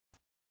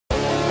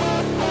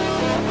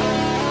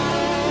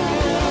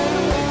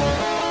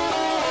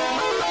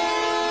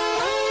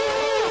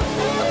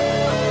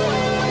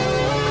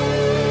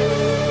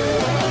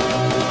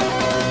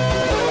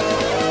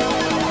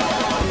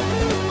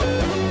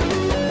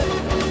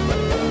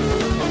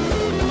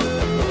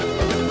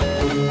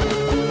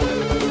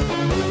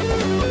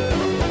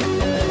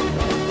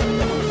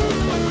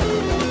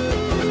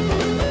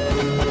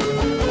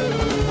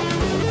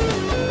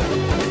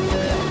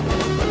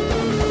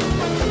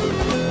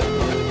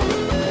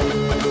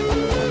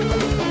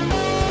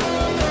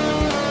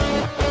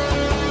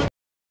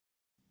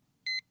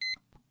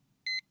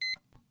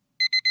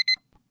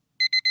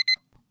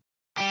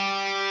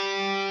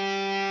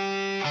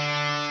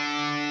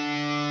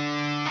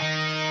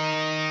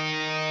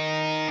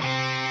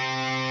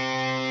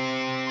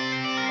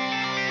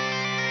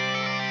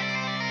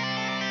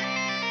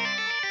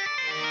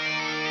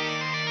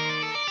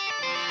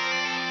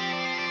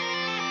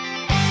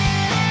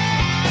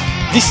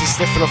This is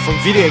Stefano from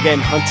Video Game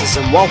Hunters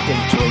and welcome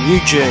to a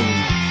new journey.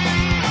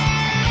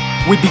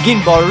 We begin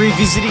by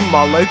revisiting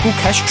my local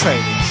cash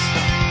traders.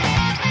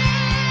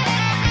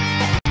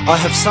 I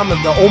have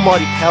summoned the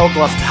almighty Power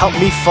Glove to help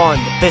me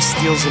find the best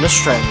deals in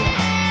Australia.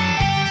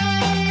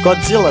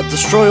 Godzilla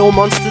Destroy All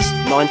Monsters,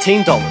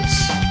 $19.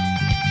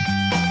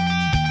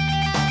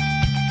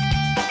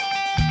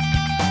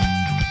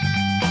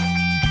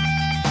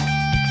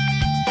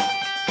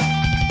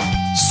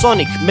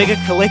 Sonic Mega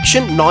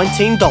Collection,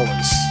 $19.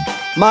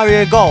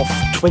 Mario Golf,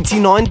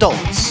 $29.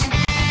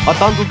 I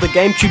bundled the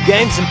GameCube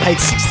games and paid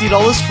 $60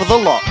 for the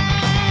lot.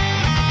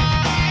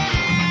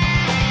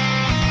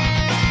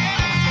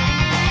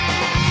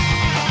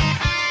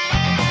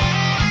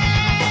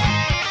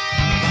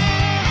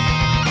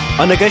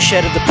 I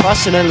negotiated the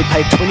price and only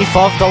paid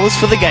 $25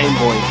 for the Game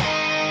Boy.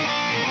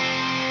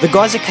 The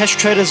guys at Cash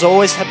Traders are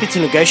always happy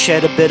to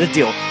negotiate a better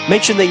deal.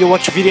 Mention that you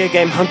watch Video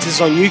Game Hunters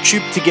on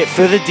YouTube to get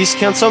further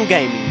discounts on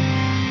gaming.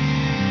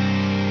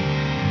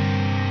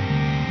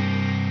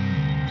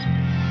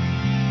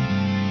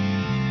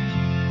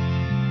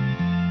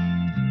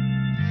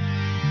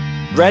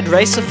 Rad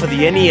Racer for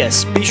the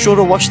NES. Be sure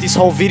to watch this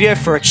whole video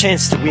for a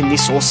chance to win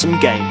this awesome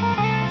game.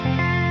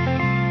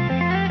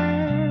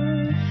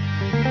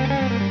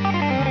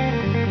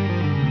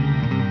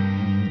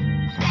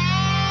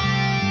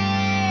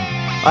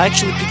 I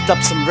actually picked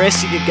up some rare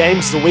Sega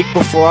games the week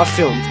before I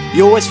filmed.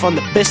 You always find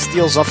the best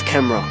deals off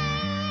camera.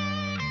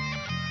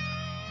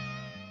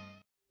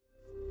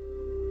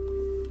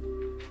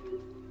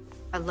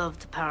 I love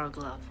the Power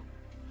Glove.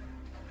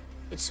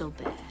 It's so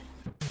bad.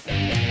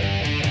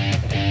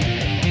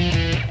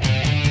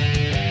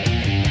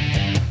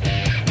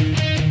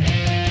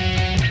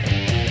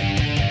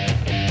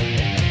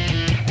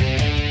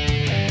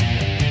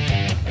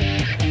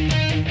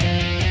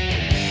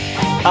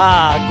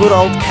 Ah, good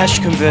old cash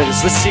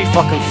converters. Let's see if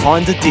I can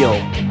find a deal.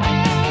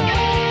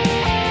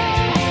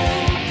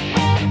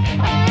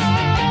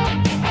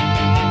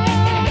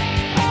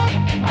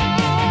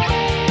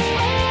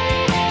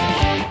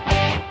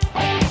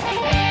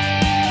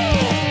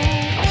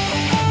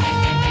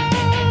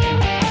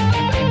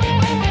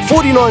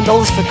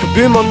 $49 for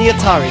Kaboom on the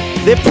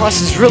Atari. Their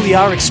prices really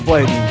are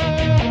exploding.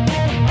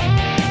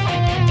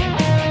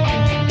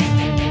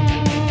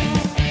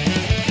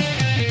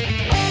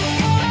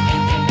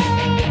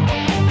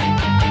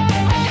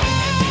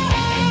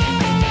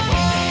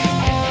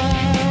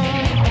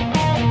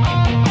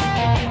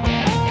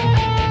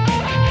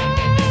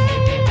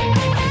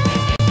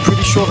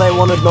 Sure they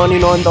wanted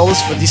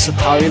 $99 for this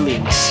Atari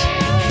Lynx.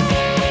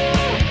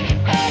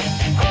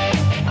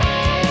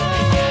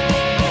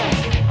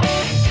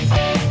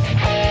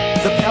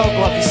 The Power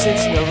Glove is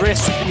sensing a rare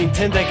Super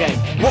Nintendo game.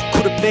 What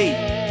could it be?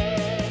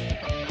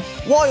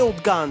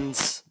 Wild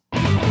Guns!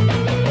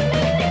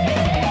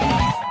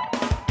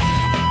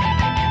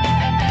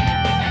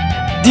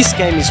 This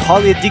game is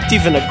highly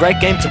addictive and a great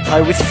game to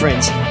play with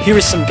friends. Here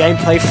is some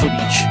gameplay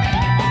footage.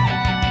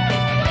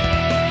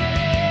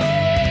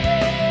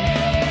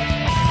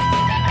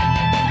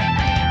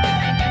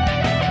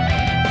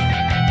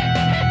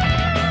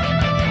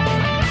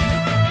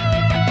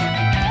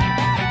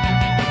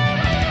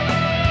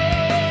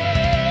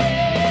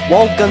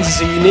 Wild Guns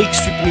is a unique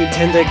Super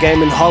Nintendo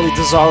game and highly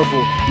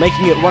desirable,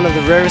 making it one of the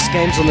rarest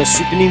games on the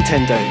Super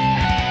Nintendo.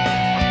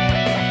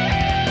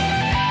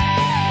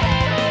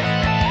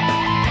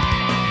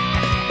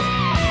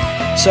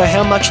 So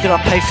how much did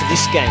I pay for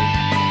this game?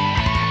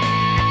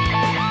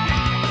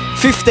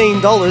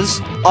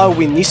 $15. I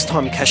win this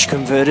time, Cash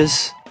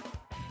Converters.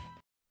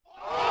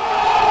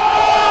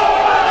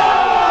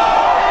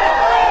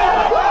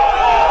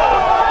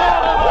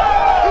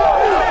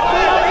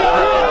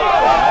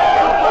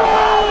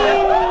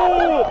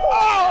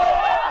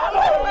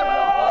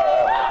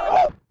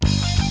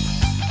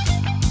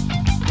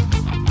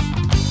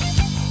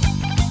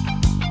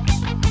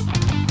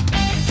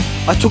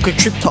 I took a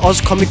trip to Oz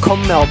Comic Con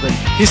Melbourne.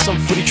 Here's some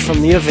footage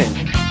from the event.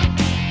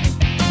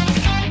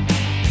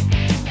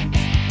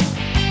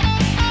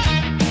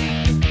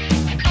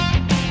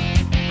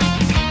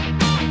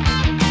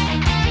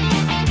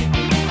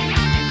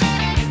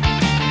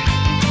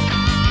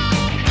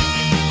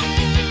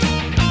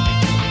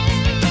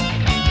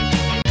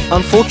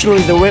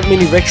 Unfortunately, there weren't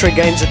many retro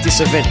games at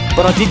this event,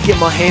 but I did get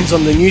my hands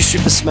on the new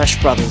Super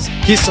Smash Bros.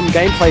 Here's some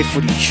gameplay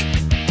footage.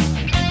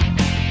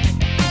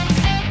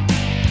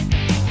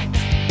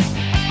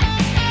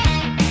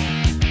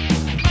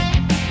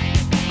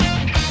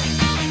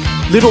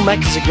 Little Mac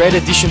is a great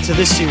addition to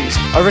this series.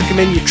 I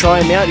recommend you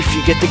try him out if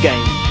you get the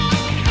game.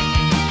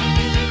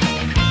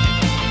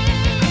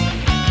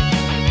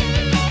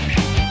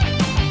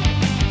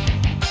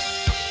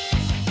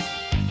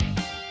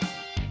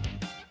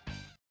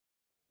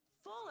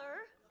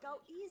 Fuller,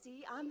 go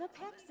easy on the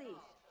Pepsi.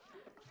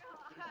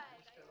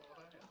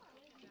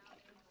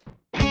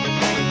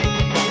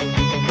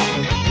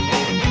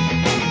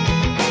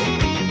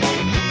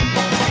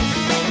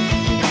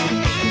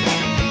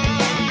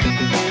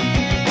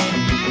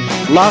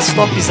 Last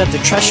stop is at the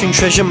Trash and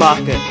Treasure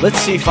Market. Let's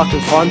see if I can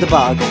find a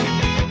bargain.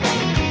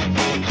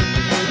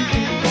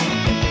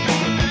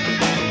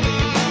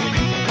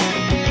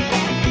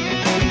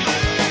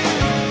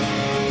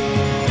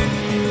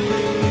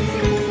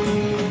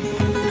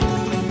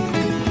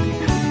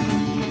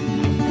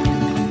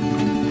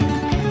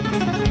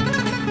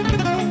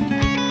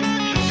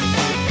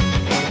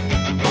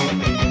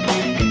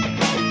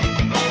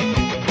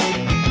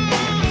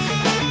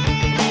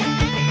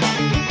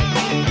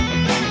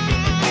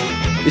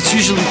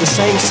 It's usually the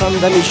same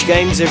sun-damaged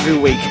games every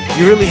week.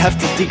 You really have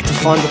to dig to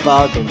find a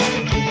bargain.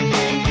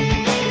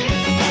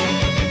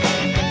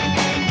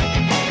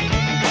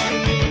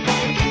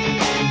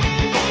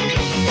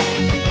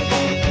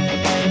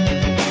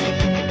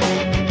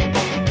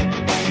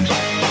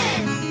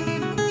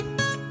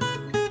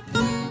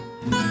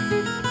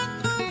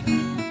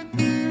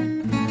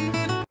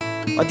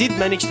 I did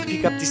manage to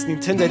pick up this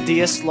Nintendo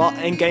DS Lite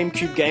and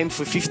GameCube game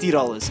for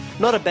 $50.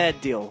 Not a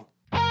bad deal.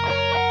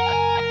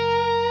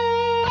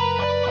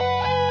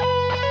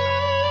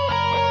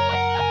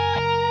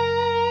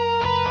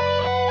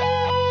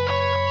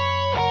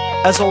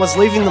 As I was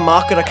leaving the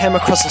market, I came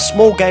across a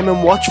small Game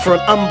 & Watch for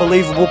an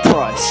unbelievable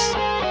price.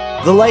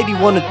 The lady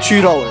wanted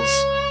 $2.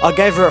 I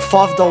gave her a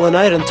 $5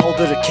 note and told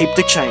her to keep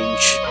the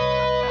change.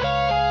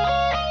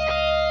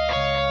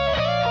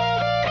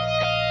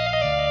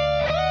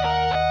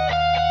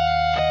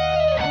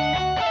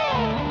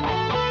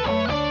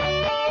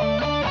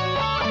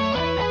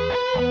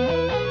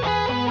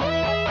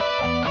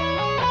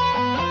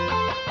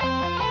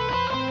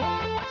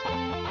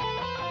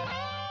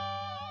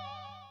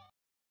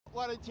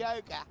 What a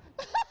joker.